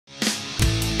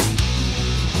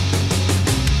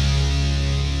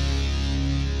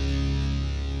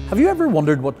Have you ever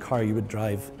wondered what car you would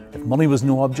drive if money was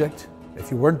no object,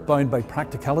 if you weren't bound by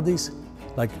practicalities,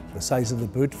 like the size of the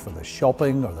boot for the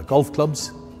shopping or the golf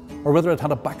clubs, or whether it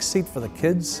had a back seat for the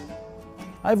kids?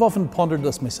 I've often pondered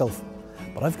this myself,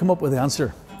 but I've come up with the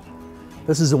answer.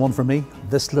 This is the one for me,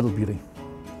 this little beauty.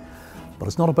 But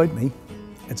it's not about me,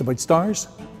 it's about stars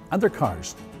and their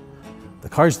cars. The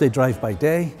cars they drive by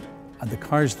day and the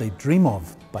cars they dream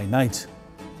of by night.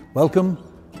 Welcome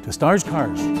to Stars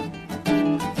Cars.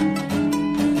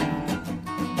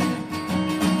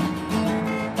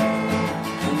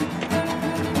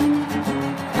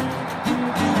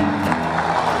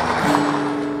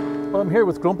 Well, I'm here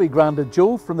with grumpy grandad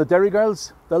Joe from the Derry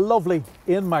Girls, the lovely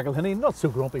Ian McElhinney. Not so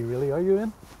grumpy really, are you,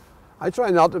 Ian? I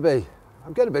try not to be.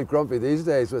 I'm getting a bit grumpy these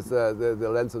days with the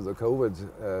length of the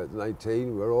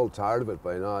COVID-19. We're all tired of it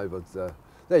by now, but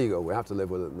there you go, we have to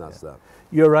live with it, and that's that.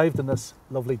 You arrived in this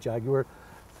lovely Jaguar.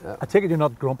 Yeah. I take it you're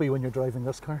not grumpy when you're driving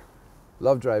this car?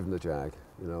 Love driving the Jag.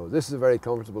 You know, this is a very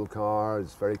comfortable car,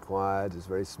 it's very quiet, it's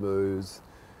very smooth.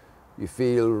 You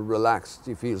feel relaxed,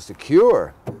 you feel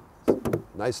secure.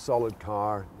 Nice solid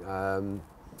car.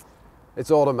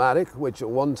 It's automatic, which at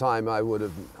one time I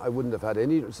wouldn't have had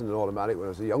any interest in an automatic when I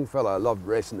was a young fella. I loved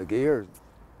racing the gears.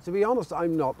 To be honest,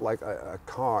 I'm not like a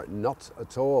car nut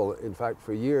at all. In fact,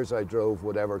 for years I drove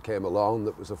whatever came along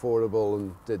that was affordable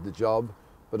and did the job.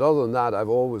 But other than that, I've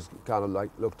always kind of like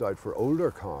looked out for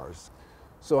older cars.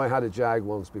 So I had a Jag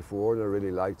once before and I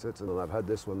really liked it, and I've had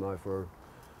this one now for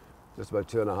just about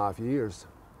 2.5 years.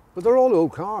 But they're all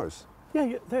old cars.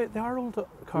 Yeah, they are old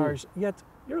cars, yet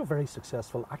you're a very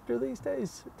successful actor these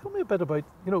days. Tell me a bit about,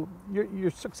 you know,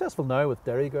 you're successful now with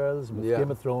Derry Girls and with Game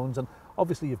of Thrones, and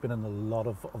obviously you've been in a lot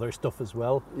of other stuff as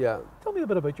well. Yeah. Tell me a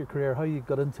bit about your career, how you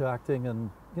got into acting and,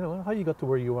 you know, how you got to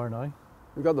where you are now.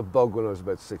 I got the bug when I was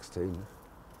about 16,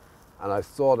 and I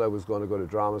thought I was going to go to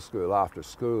drama school after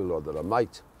school, or that I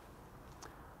might.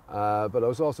 But I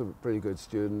was also a pretty good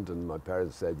student, and my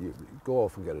parents said, you go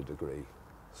off and get a degree.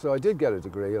 So I did get a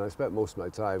degree, and I spent most of my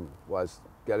time whilst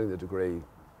getting the degree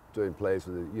doing plays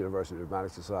with the University Dramatic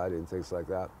Society and things like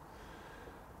that.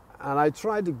 And I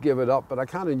tried to give it up, but I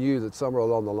kind of knew that somewhere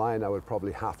along the line I would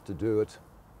probably have to do it.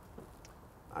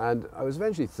 And I was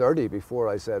eventually 30 before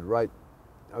I said, right,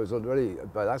 I was already,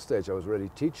 by that stage I was already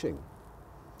teaching.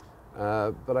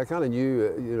 But I kind of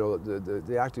knew, you know,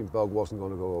 the acting bug wasn't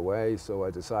going to go away, so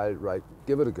I decided, right,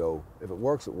 give it a go. If it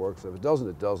works, it works. If it doesn't,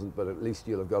 it doesn't, but at least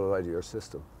you'll have got it out of your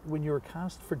system. When you were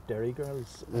cast for Derry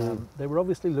Girls, they were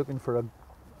obviously looking for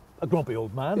a grumpy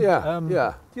old man. Yeah,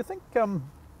 yeah. Do you think, did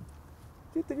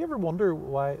you ever wonder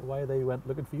why they went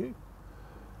looking for you?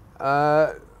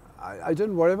 I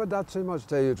didn't worry about that too much, to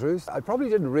tell you the truth. I probably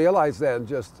didn't realise then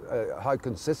just how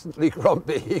consistently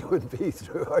grumpy he would be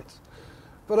throughout.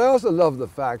 But I also love the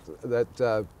fact that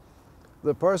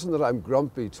the person that I'm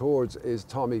grumpy towards is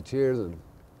Tommy Tiernan,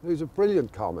 who's a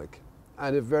brilliant comic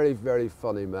and a very, very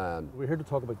funny man. We're here to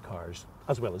talk about cars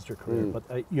as well as your career, but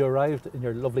you arrived in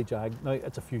your lovely Jag. Now,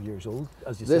 it's a few years old.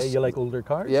 As you say, you like older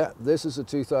cars? Yeah, this is a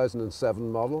 2007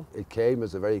 model. It came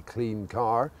as a very clean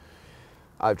car.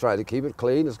 I've tried to keep it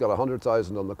clean. It's got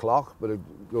 100,000 on the clock, but it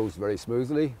goes very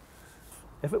smoothly.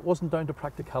 If it wasn't down to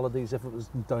practicalities, if it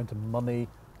wasn't down to money,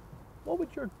 what would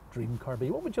your dream car be?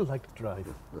 What would you like to drive?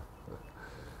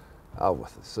 Oh, well,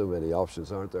 there's so many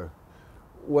options, aren't there?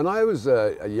 When I was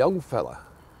a young fella,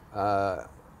 I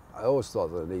always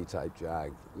thought that an E-Type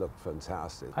Jag looked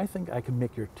fantastic. I think I can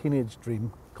make your teenage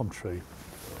dream come true.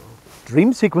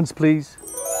 Dream sequence, please.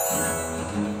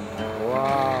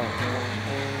 Wow.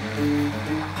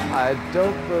 I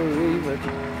don't believe it.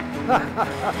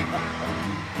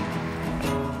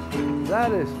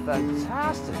 That is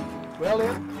fantastic. Well,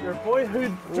 your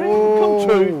boyhood dream come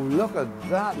true. Look at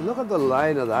that. Look at the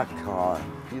line of that car.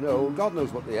 You know, God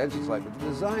knows what the engine's like, but the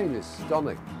design is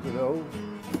stunning, you know.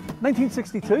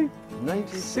 1962?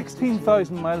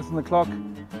 16,000 miles on the clock,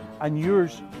 and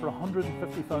yours for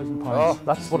 £150,000. Oh,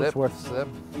 that's what it's worth. Slip.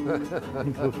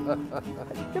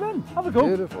 Get in, have a go.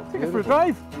 Beautiful. Take it for a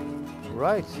drive.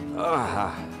 Right.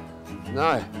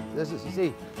 Now, this is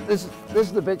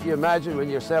the bit you imagine when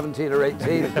you're 17 or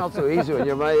 18. It's not so easy when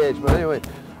you're my age, but anyway,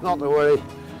 not to worry.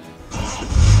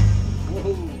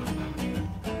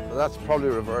 Well, that's probably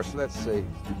reversed. Let's see.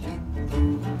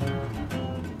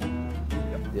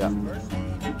 Yeah.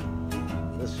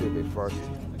 This should be first.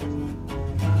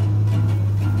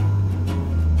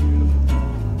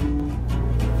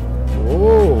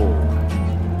 Oh!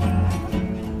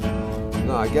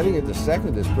 Now, getting into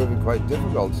second is proving quite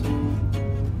difficult.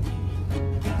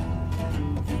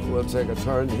 We'll take a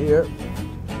turn here.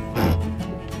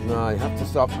 Now, you have to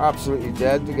stop absolutely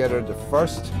dead to get her to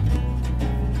first.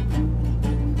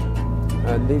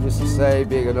 And needless to say,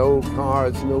 being an old car,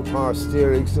 it's no power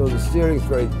steering, so the steering's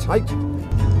very tight.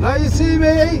 Now you see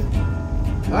me,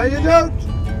 now you don't.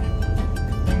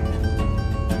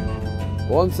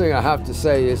 One thing I have to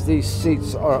say is these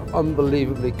seats are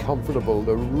unbelievably comfortable.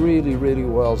 They're really, really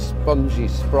well spongy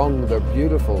sprung. They're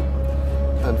beautiful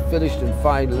and finished in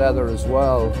fine leather as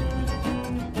well.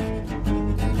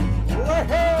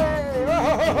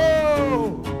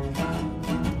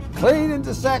 Clean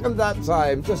into second that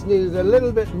time, just needed a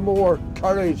little bit more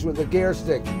courage with the gear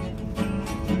stick.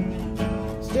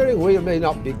 Steering wheel may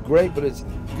not be great, but it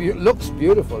looks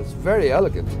beautiful, it's very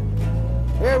elegant.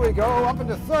 Here we go, up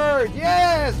into third,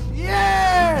 yes,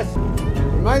 yes!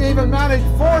 We might even manage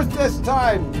fourth this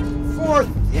time. Fourth,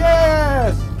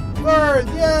 yes! Third,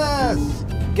 yes!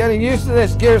 Getting used to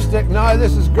this gear stick now,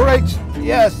 this is great.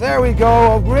 Yes, there we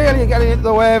go, really getting into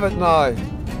the way of it now.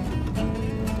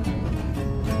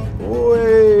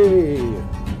 Whee.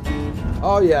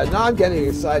 Oh yeah, now I'm getting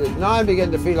excited. Now I'm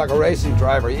beginning to feel like a racing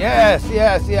driver. Yes,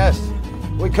 yes, yes.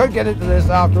 We could get into this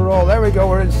after all. There we go,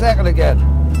 we're in second again.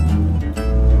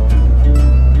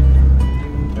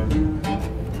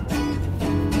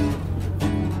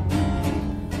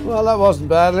 Well, that wasn't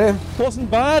bad, Liam. Wasn't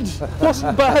bad,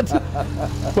 wasn't bad.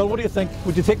 Well, what do you think?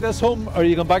 Would you take this home, or are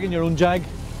you going back in your own Jag?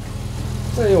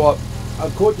 Tell you what,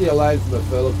 I'll quote you a line from a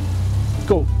film.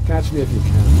 Go. Catch me if you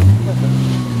can.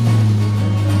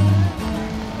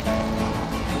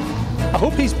 I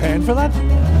hope he's paying for that.